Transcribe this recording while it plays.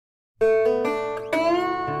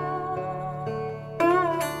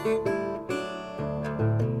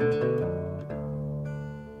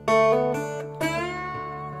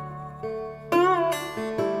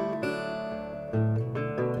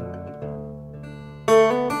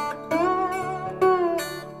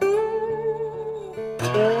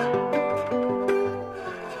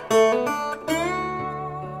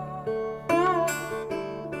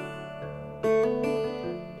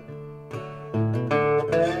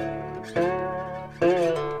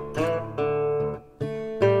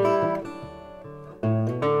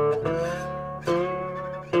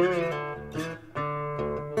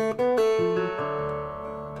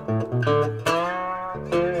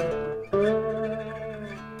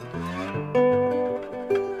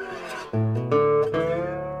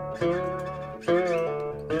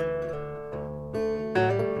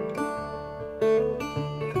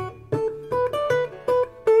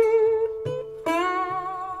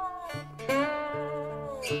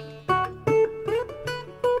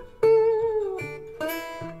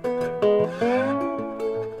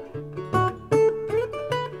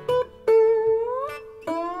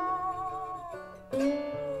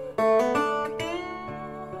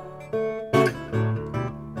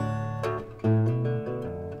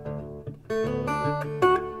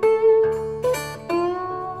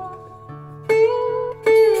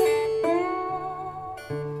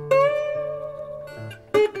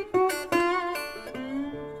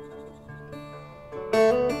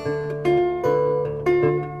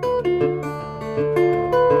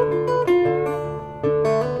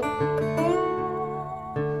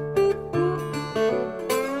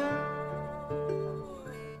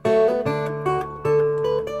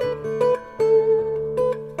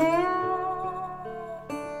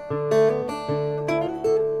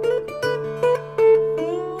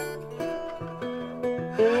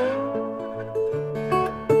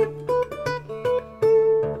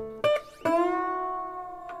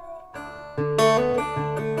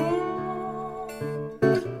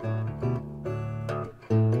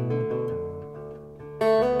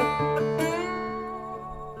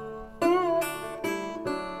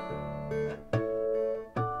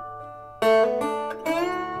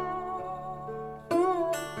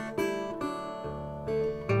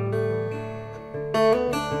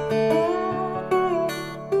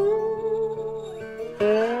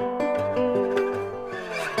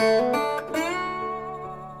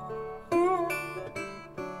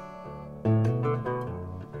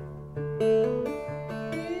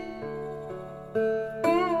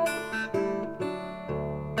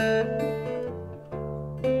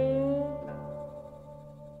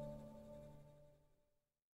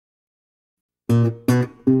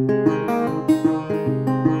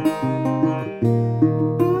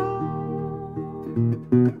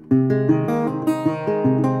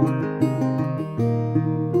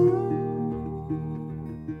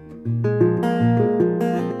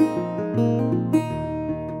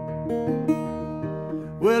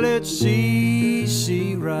Well, it's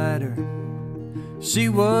C.C. Rider. See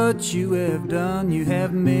what you have done, you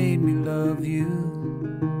have made me love you.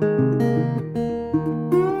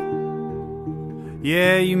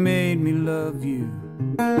 Yeah, you made me love you.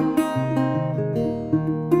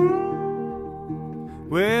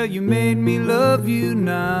 Well, you made me love you,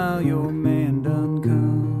 now your man done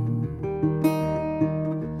come.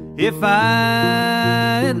 If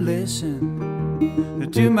I had listened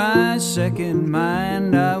to my second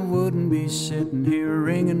mind, I wouldn't be sitting here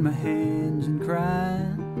wringing my hands and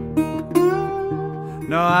crying.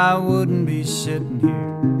 No, I wouldn't be sitting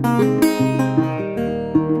here.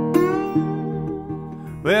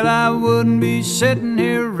 Well, I wouldn't be sitting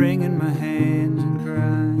here wringing my hands and crying.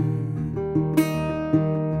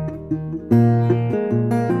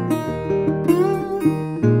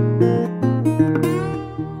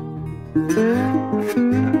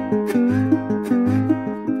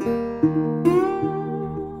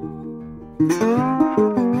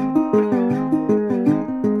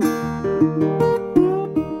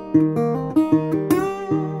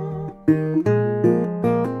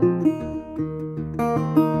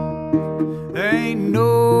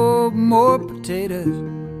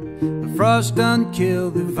 Frost done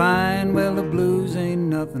killed the vine. Well, the blues ain't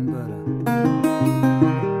nothing but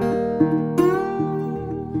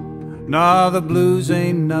no, the blues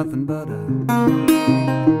ain't nothing but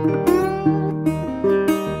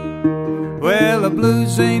well, the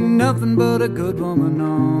blues ain't nothing but a good woman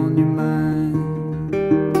on your mind.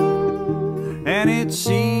 And it's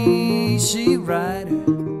C.C. Rider.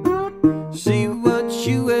 See what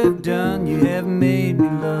you have done, you have made me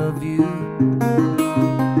love you.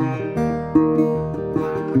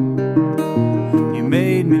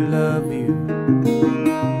 Made me love you.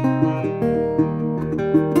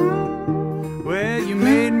 Well, you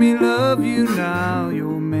made me love you, now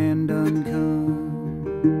your man done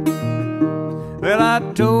come. Well, I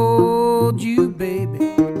told you,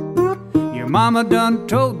 baby, your mama done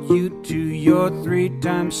told you to. You're 3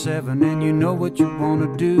 times 7 and you know what you wanna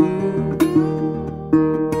do.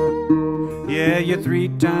 Yeah, you're 3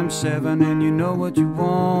 times 7 and you know what you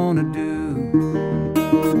wanna do.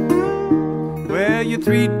 Well, you're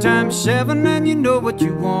 3 times 7 and you know what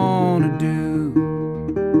you wanna do.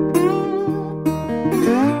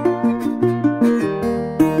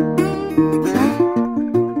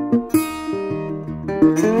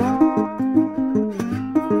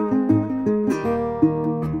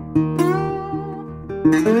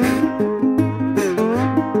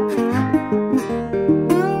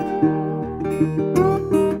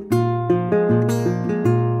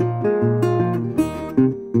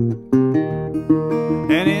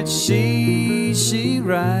 C.C.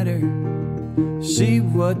 Rider, see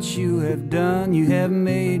what you have done, you have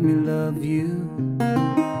made me love you.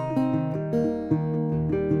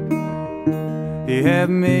 You have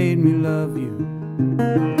made me love you.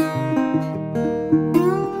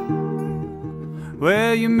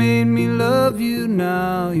 Well, you made me love you,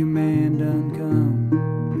 now your man done come.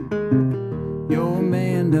 Your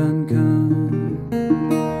man done come.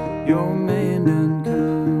 Your man done come.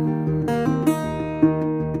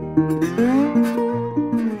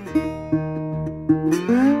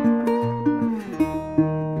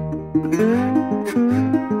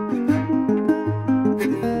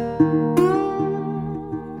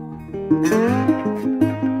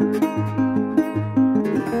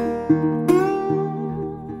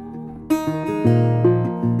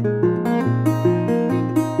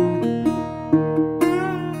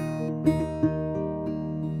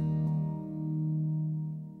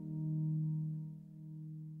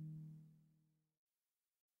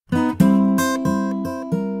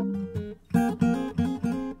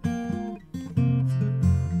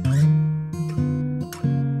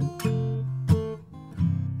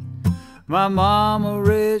 My mama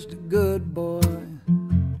raised a good boy.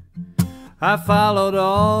 I followed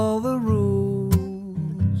all the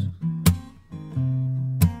rules.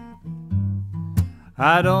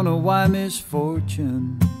 I don't know why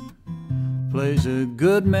misfortune plays a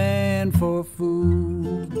good man for a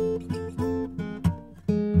fool.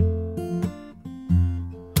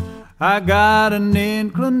 I got an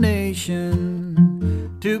inclination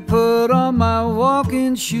to put on my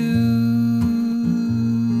walking shoes.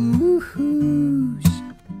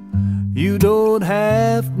 You don't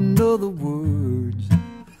have to know the words,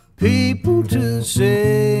 people, to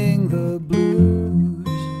sing the blues.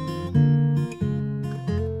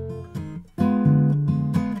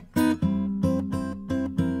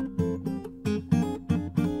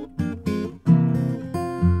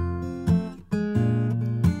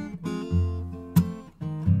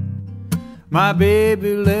 My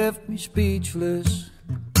baby left me speechless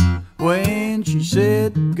when she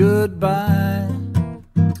said goodbye.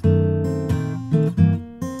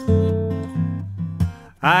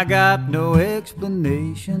 I got no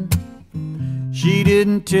explanation, she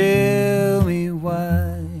didn't tell me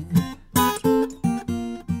why.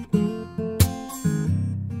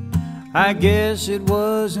 I guess it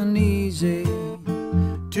wasn't easy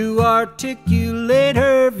to articulate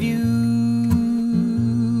her views.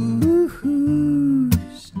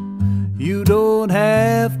 You don't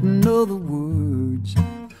have to know the words,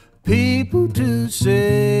 people, to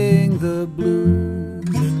sing the blues.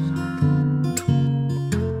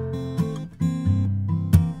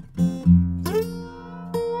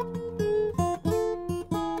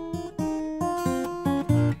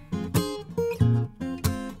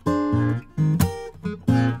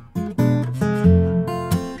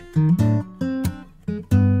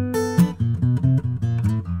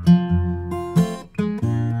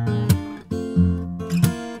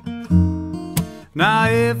 Now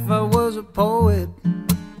if I was a poet,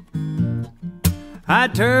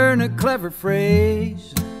 I'd turn a clever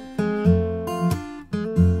phrase.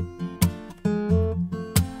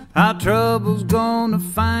 How trouble's gonna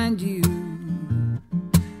find you,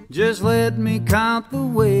 just let me count the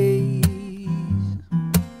ways.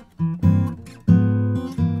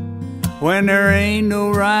 When there ain't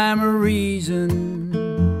no rhyme or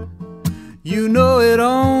reason, you know it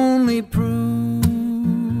only proves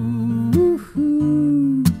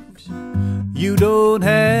you don't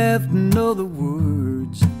have to know the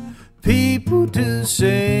words, people, to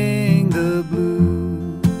sing the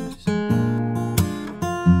blues.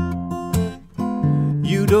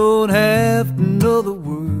 You don't have to know the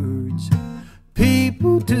words,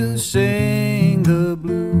 people, to sing the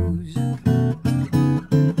blues.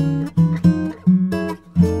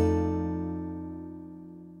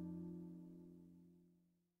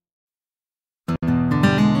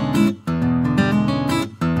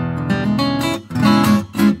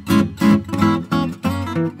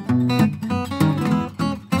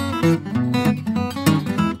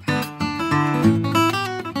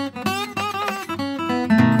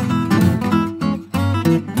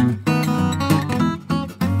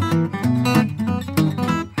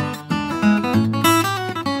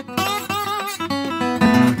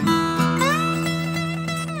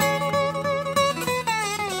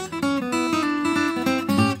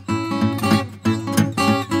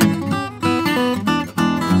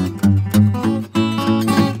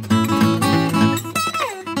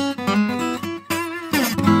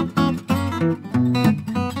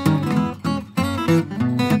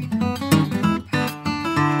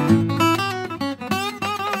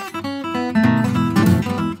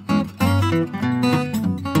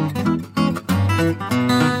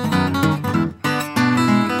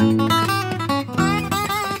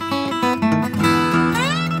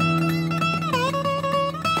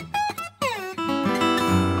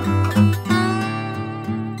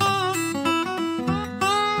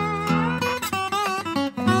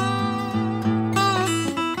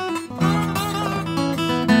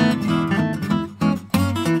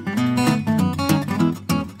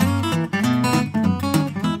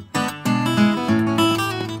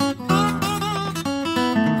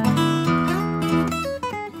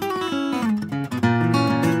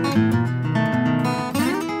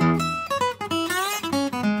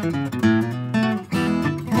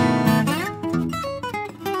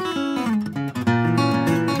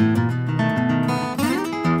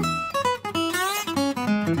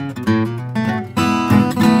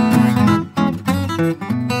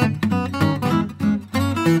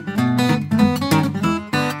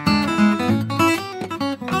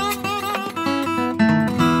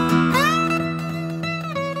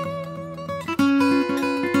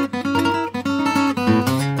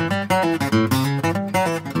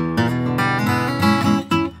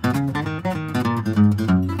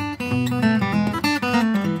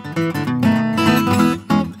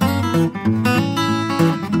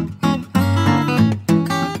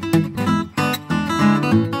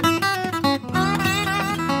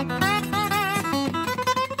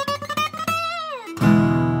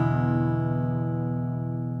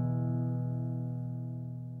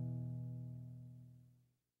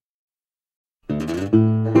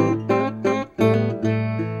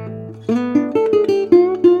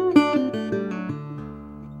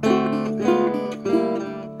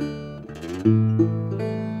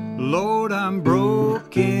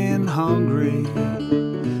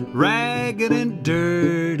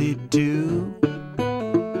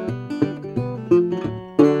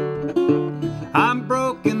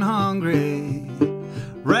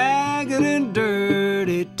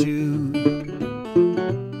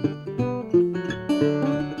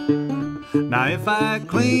 if I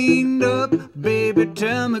cleaned up, baby,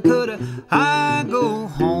 tell me, could I go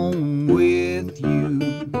home with you?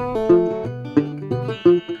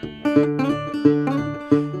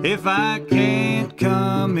 If I can't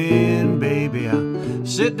come in, baby, I'll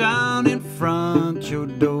sit down in front your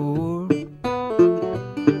door.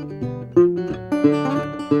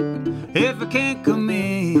 If I can't come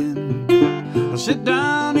in, I'll sit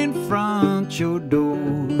down in front your door.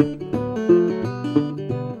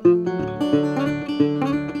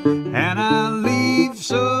 And I'll leave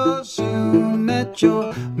so soon that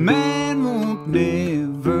your man won't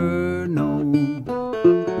never know.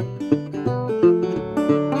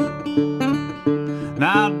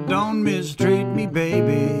 Now don't mistreat me,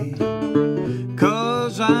 baby,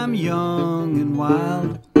 'cause I'm young and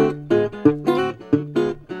wild.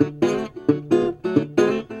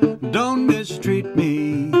 Don't mistreat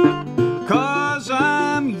me, 'cause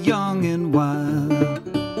I'm young and wild.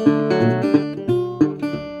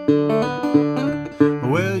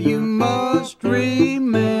 Well, you must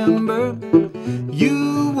remember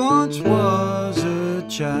you once was a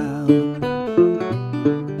child.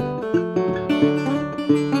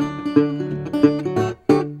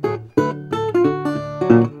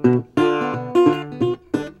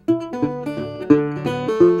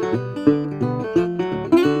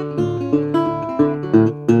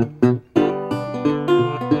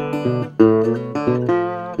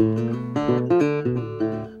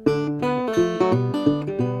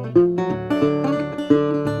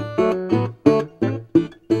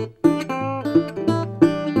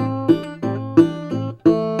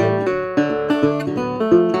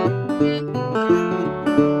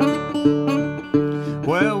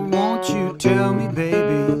 Well, won't you tell me,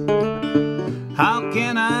 baby, how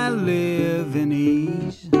can I live in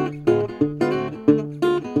ease?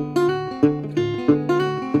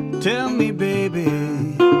 Tell me, baby,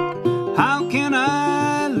 how can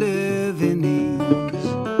I live in ease?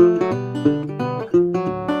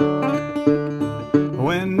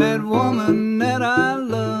 When that woman that I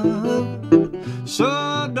love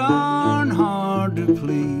so darn hard to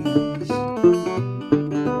please.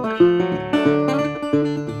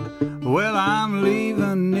 Well, I'm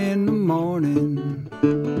leaving in the morning,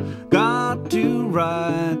 got to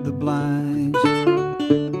ride the blinds.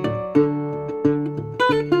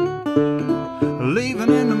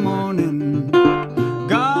 Leaving in the morning,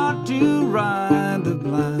 got to ride the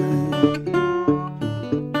blinds.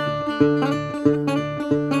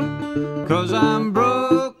 'Cause I'm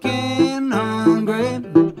broken, hungry,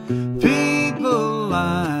 people,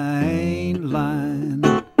 I ain't lying.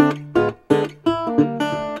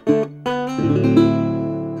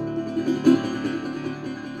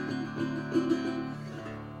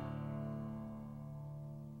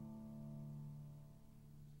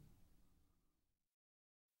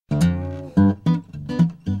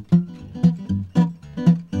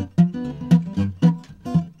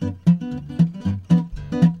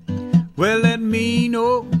 Well, that mean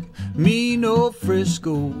old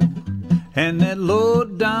Frisco and that low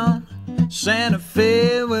down Santa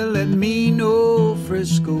Fe. Well, that mean old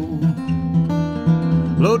Frisco,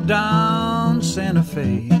 low down Santa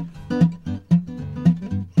Fe.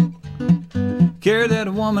 Carry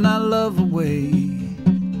that woman I love away,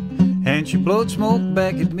 and she blowed smoke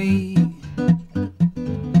back at me.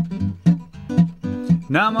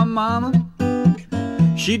 Now my mama,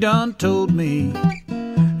 she done told me,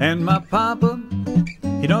 and my papa,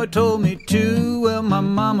 you know, he told me too. Well, my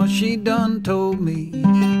mama, she done told me,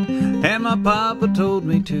 and my papa told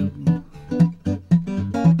me too.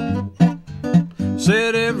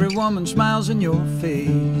 Said every woman smiles in your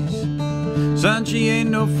face, son, she ain't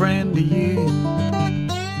no friend to you.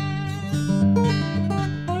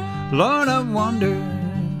 Lord, I wonder,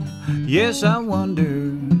 yes, I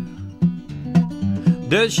wonder,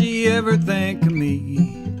 does she ever think of me?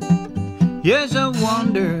 Yes, I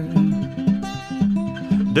wonder,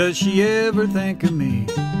 does she ever think of me?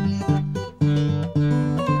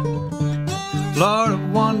 Lord, I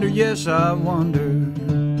wonder, yes, I wonder,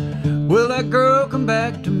 will that girl come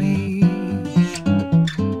back to me?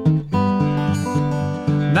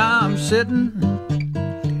 Now I'm sitting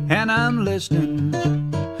and I'm listening,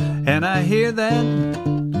 and I hear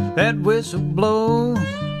that whistle blow.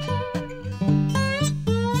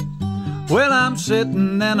 Well, I'm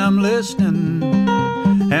sitting and I'm listening,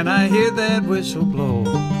 and I hear that whistle blow.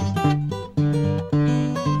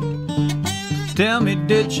 Tell me,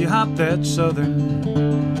 did she hop that southern,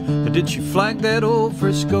 or did she flag that old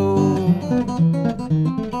Frisco?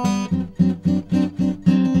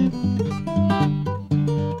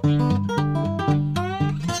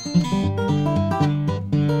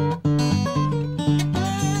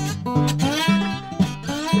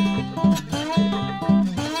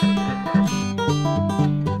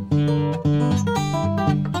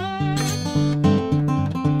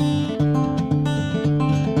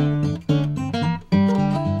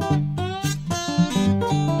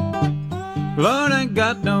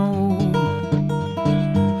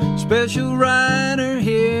 special rider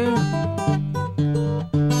here.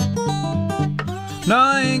 No,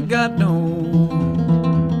 I ain't got no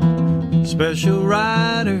special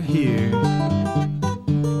rider here.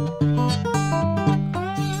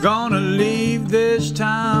 Gonna leave this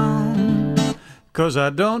town, 'cause I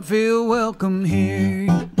don't feel welcome here.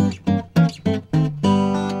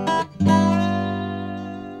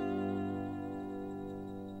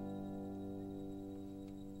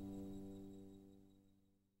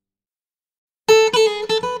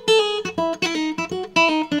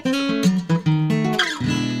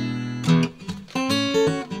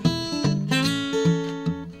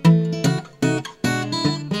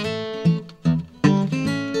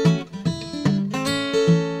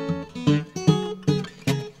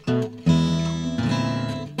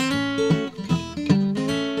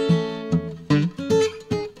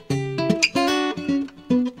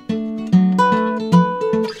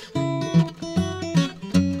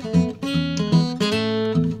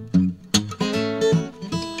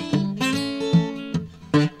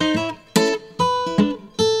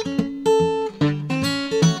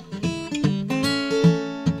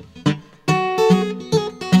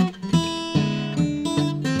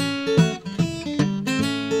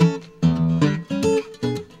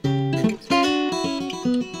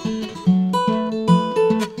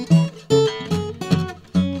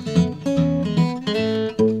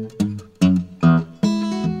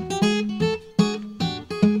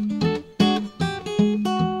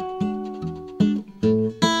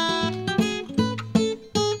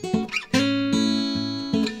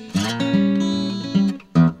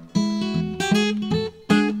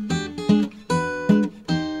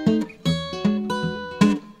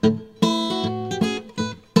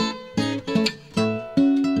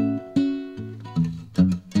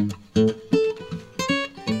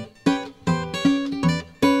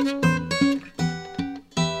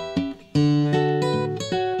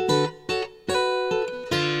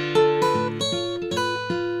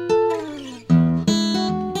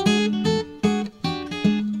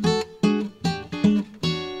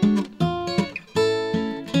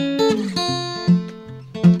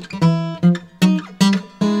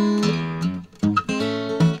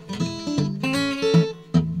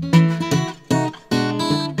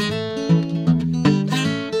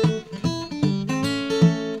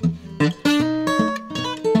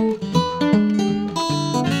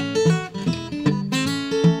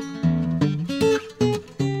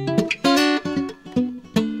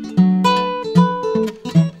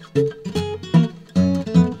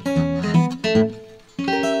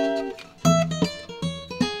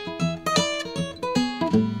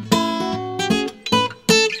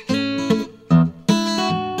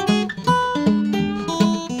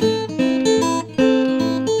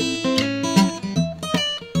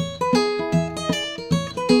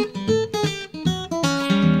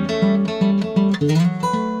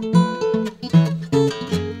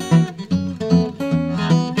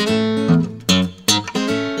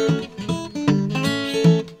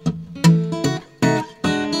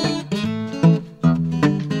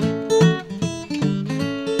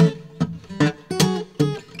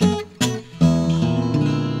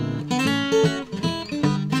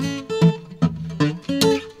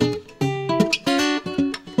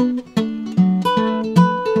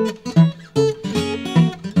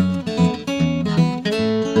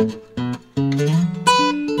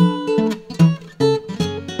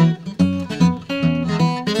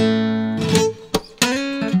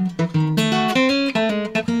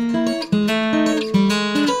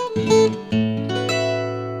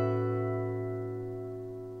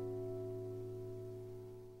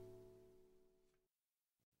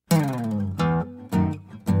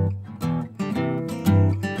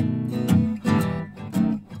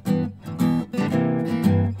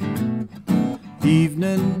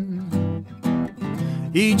 Evening,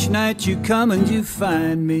 each night you come and you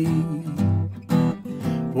find me.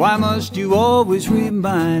 Why must you always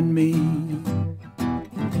remind me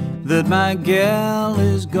that my gal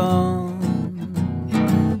is gone?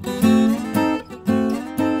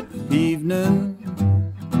 Evening,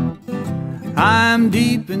 I'm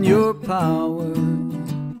deep in your power.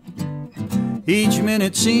 Each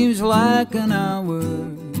minute seems like an hour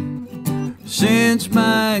since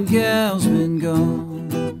my gal's been gone.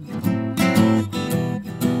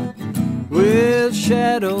 With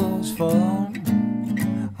shadows fall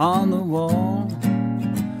on the wall,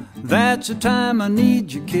 that's the time I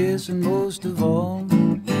need your kiss, and most of all,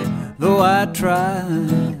 though I try,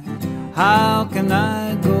 how can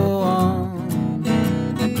I go on?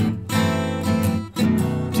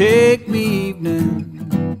 Take me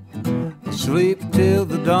evening, sleep till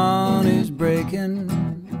the dawn is breaking.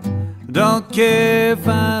 Don't care if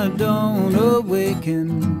I don't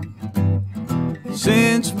awaken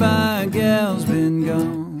since my gal's been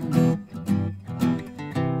gone.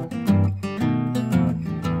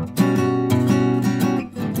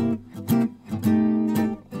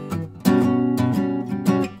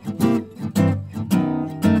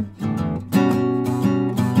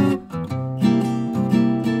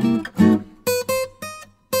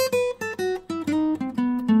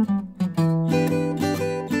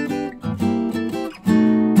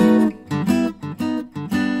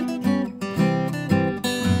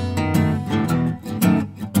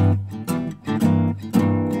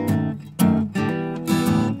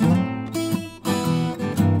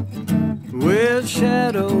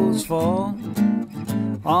 Shadows fall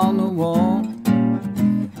on the wall.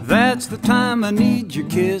 That's the time I need your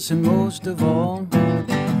kiss, and most of all,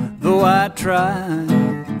 though I try,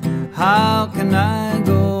 how can I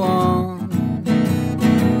go on?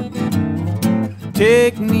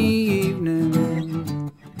 Take me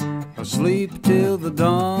evening, I'll sleep till the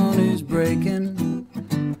dawn is breaking.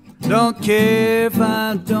 Don't care if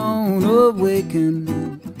I don't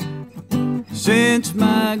awaken since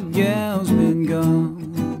my gal's been gone.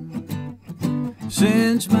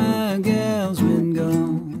 Since my gal's been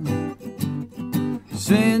gone.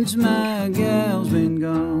 Since my gal's been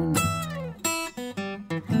gone.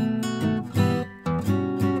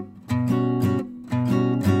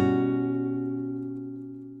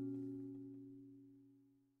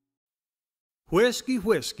 Whiskey,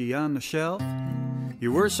 whiskey on the shelf.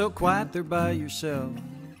 You were so quiet there by yourself.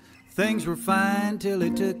 Things were fine till they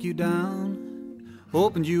took you down,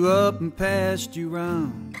 opened you up and passed you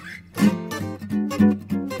round.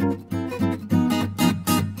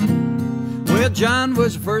 Well, John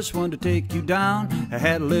was the first one to take you down. I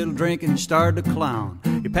had a little drink and he started to clown.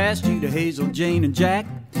 He passed you to Hazel, Jane, and Jack.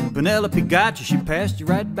 Penelope got you, she passed you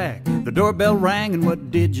right back. The doorbell rang and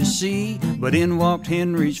what did you see? But in walked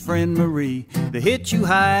Henry's friend Marie. They hit you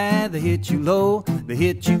high, they hit you low, they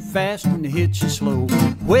hit you fast and they hit you slow.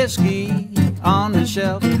 Whiskey on the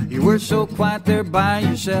shelf, you were so quiet there by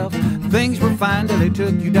yourself. Things were fine till they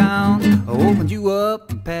took you down, opened you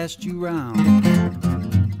up and passed you round.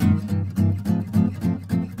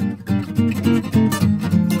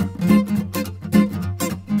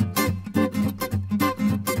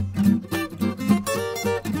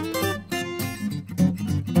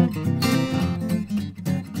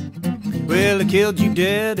 Well, they killed you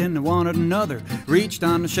dead and they wanted another. Reached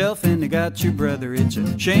on the shelf and they got your brother. It's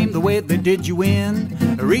a shame the way they did you in.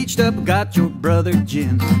 I reached up and got your brother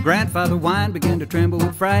gin. Grandfather Wine began to tremble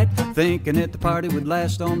with fright, thinking that the party would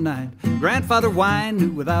last all night. Grandfather Wine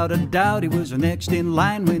knew without a doubt he was the next in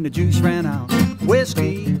line when the juice ran out.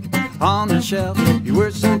 Whiskey on the shelf, you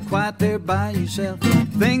were so quiet there by yourself.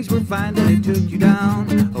 Things were fine till they took you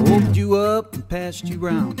down, opened you up and passed you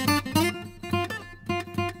round.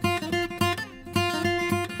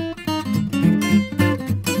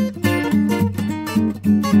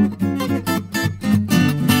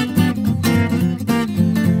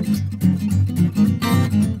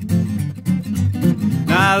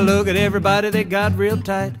 Now look at everybody, they got real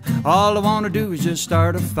tight. All I want to do is just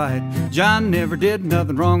start a fight. John never did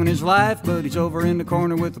nothing wrong in his life, but he's over in the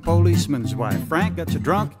corner with the policeman's wife. Frank got so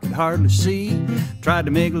drunk he could hardly see, tried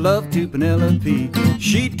to make love to Penelope.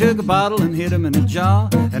 She took a bottle and hit him in the jaw,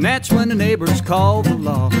 and that's when the neighbors called the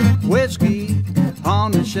law. Whiskey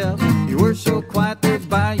on the shelf, you were so quiet there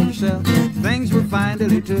by yourself. Things were fine till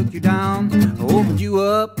they took you down, opened you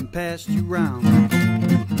up and passed you round.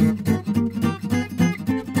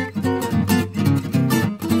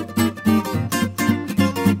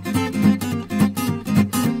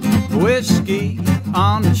 Whiskey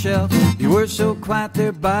on the shelf, you were so quiet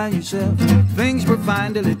there by yourself. Things were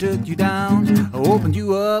fine till they took you down, opened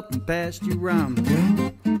you up and passed you round.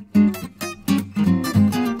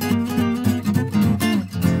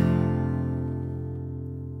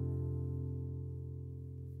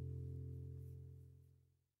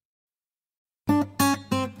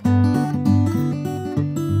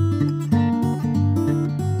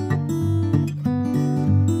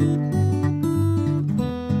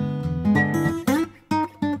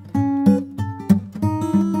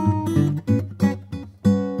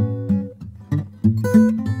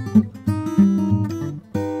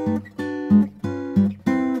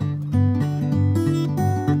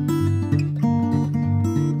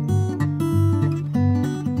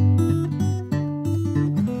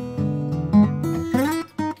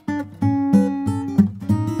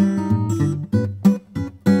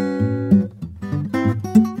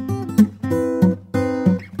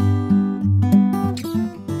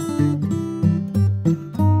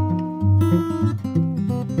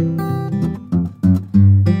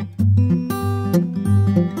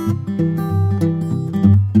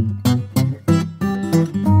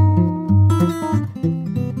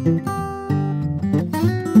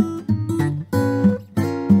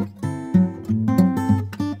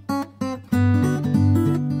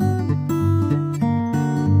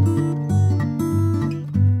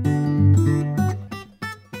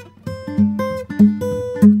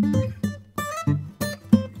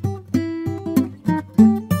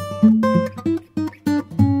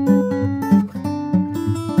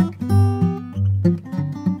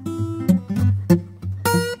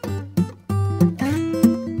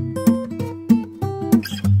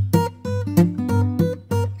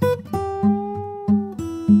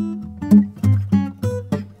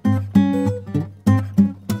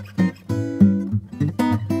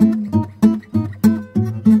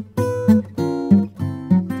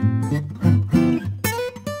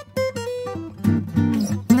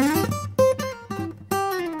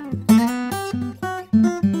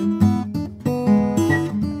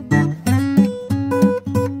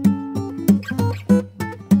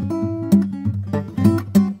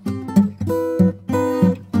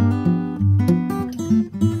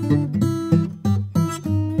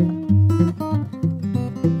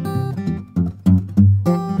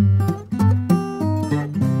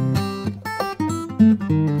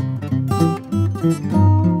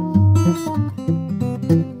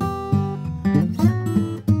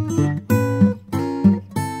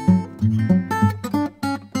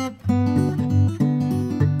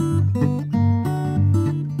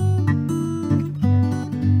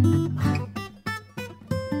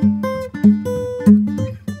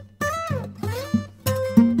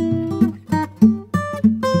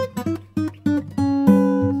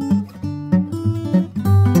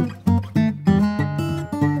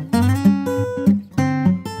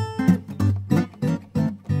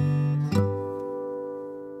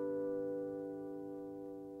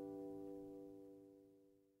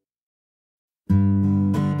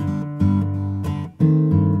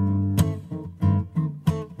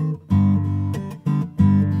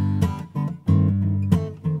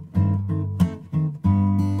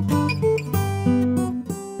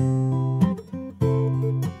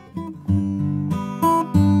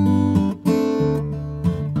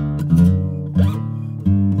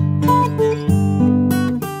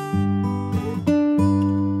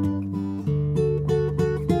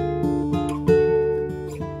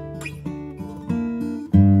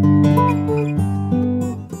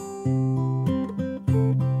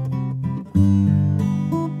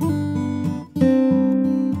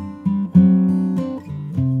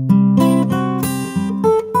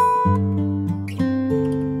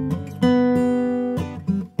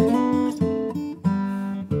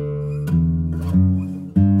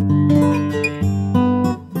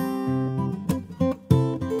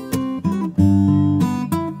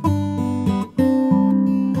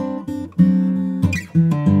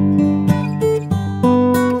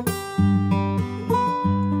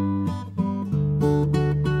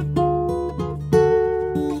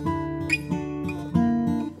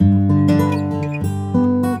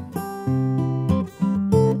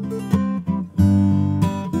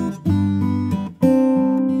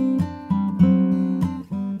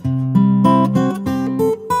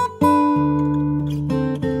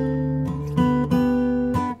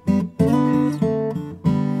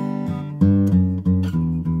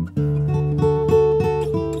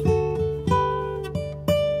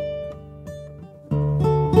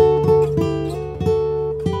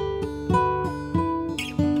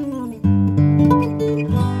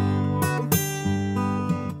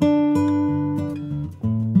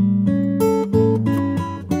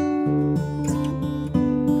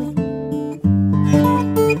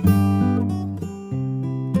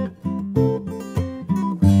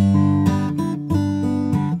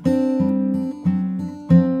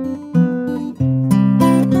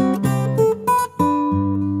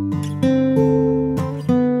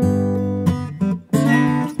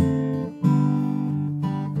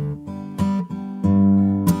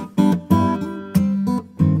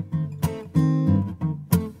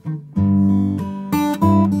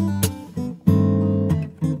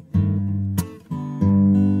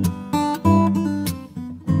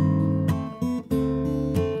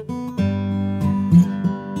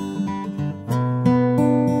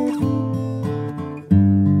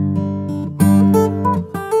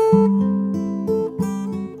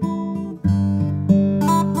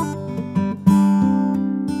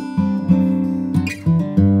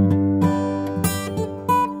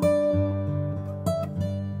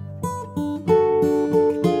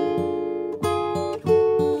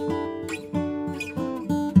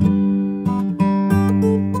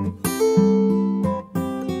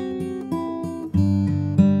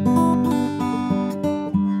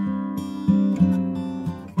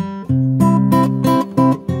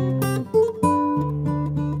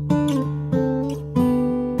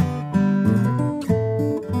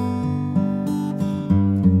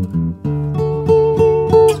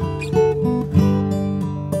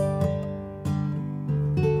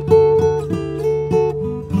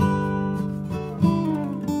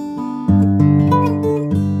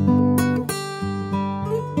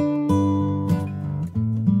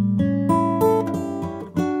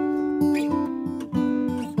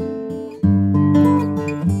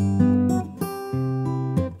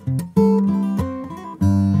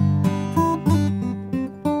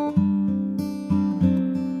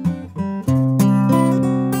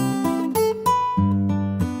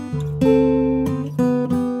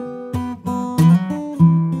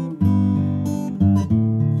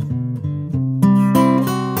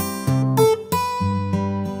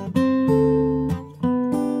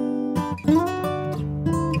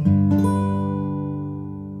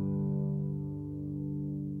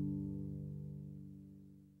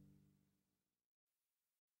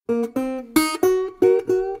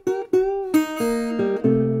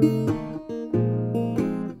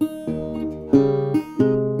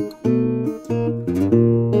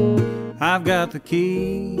 I've got the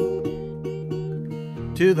key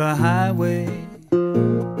to the highway.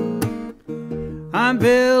 I'm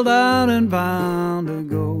billed out and bound to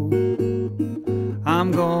go.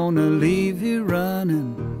 I'm gonna leave you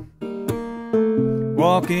running.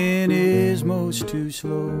 Walking is most too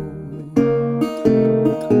slow.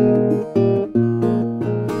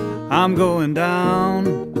 I'm going down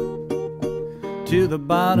to the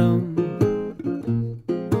bottom,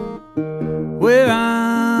 where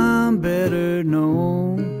I'm better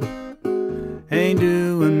known. Ain't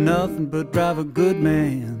doing nothing but drive a good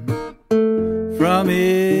man from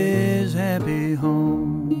his happy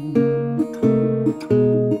home.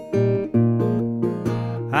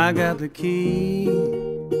 I got the key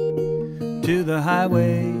to the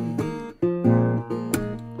highway.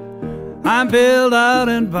 I'm billed out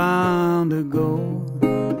and bound to go.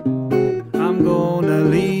 I'm gonna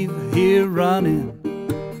leave here running.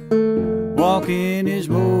 Walking is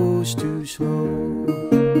most too slow.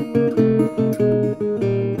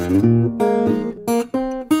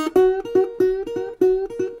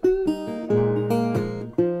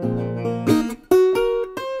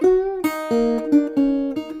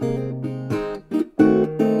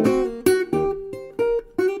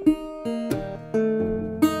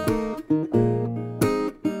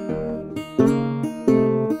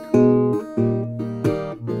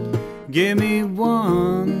 Give me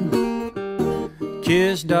one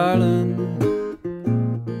kiss, darling,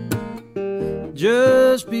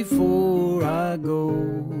 just before I go.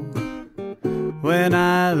 When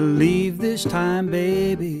I leave this time,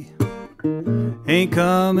 baby, ain't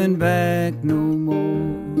coming back no more.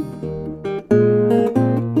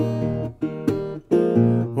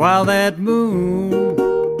 While that moon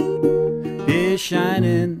is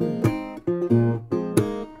shining,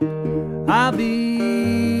 I'll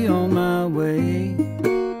be on my way.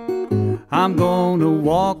 I'm gonna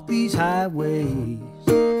walk these highways,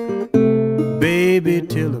 baby,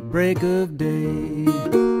 till the break of day.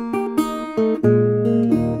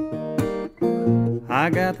 I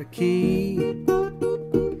got the key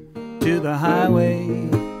to the highway.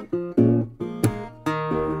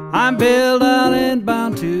 I'm billed out and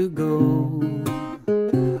bound to go.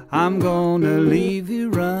 I'm gonna leave you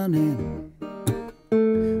running.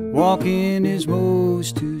 Walking is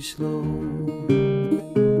most too slow.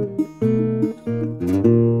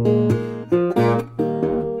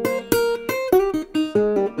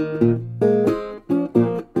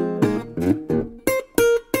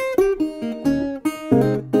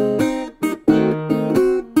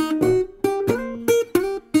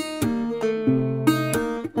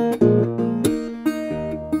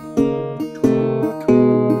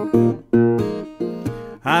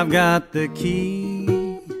 I've got the key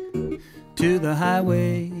to the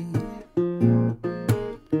highway.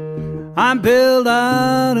 I'm billed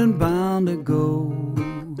out and bound to go.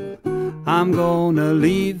 I'm gonna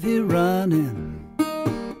leave you running.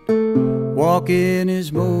 Walking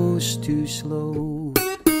is most too slow.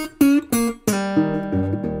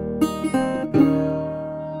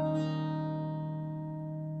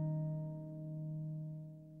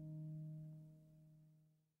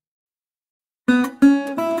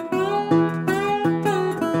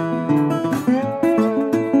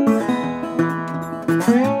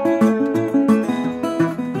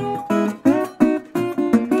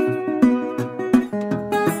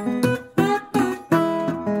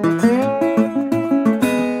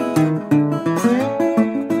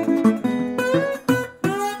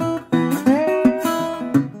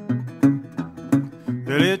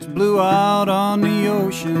 It's blue out on the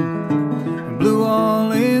ocean and blue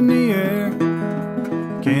all in the air.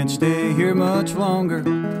 Can't stay here much longer,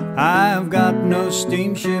 I've got no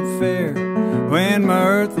steamship fare. When my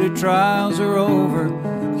earthly trials are over,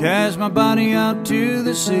 cast my body out to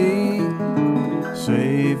the sea.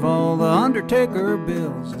 Save all the undertaker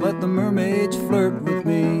bills, let the mermaids flirt with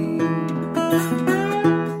me.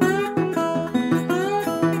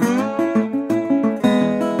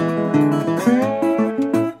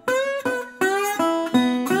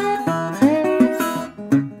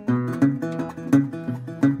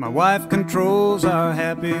 My wife controls our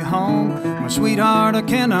happy home, my sweetheart I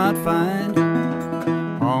cannot find.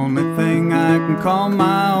 Only thing I can call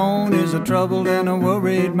my own is a troubled and a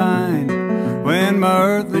worried mind. When my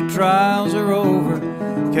earthly trials are over,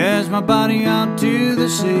 cast my body out to the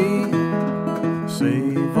sea.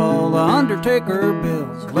 Save all the undertaker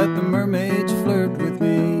bills, let the mermaids flirt with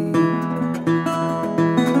me.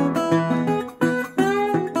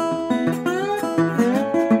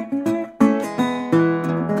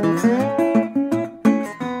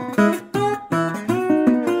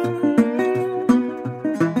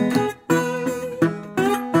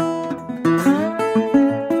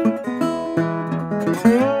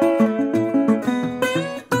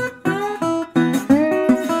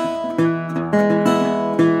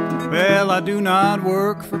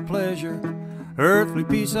 pleasure, earthly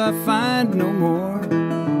peace I find no more.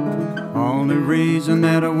 Only reason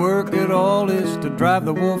that I work at all is to drive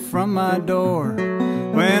the wolf from my door.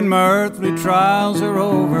 When my earthly trials are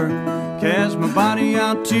over, cast my body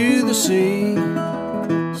out to the sea.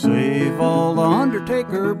 Save all the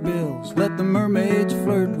undertaker bills, let the mermaids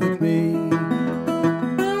flirt with me.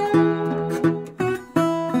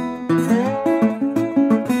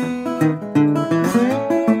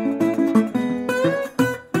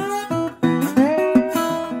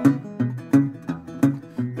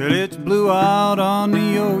 Well, it's blue out on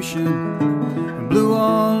the ocean, blue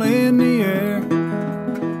all in the air.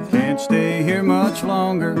 Can't stay here much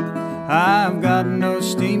longer, I've got no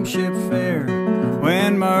steamship fare.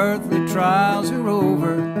 When my earthly trials are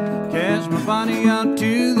over, cast my body out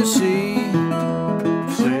to the sea.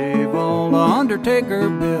 Save all the undertaker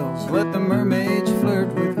bills, let the mermaids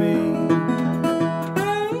flirt with me.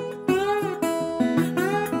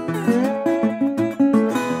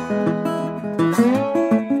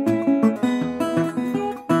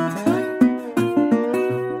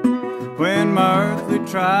 When my earthly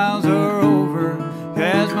trials are over,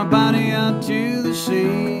 cast my body out to the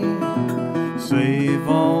sea. Save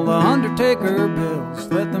all the undertaker bills,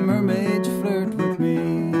 let the mermaids flirt with me.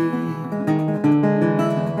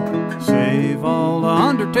 Save all the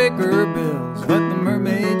undertaker bills, let the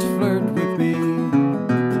mermaids flirt with me.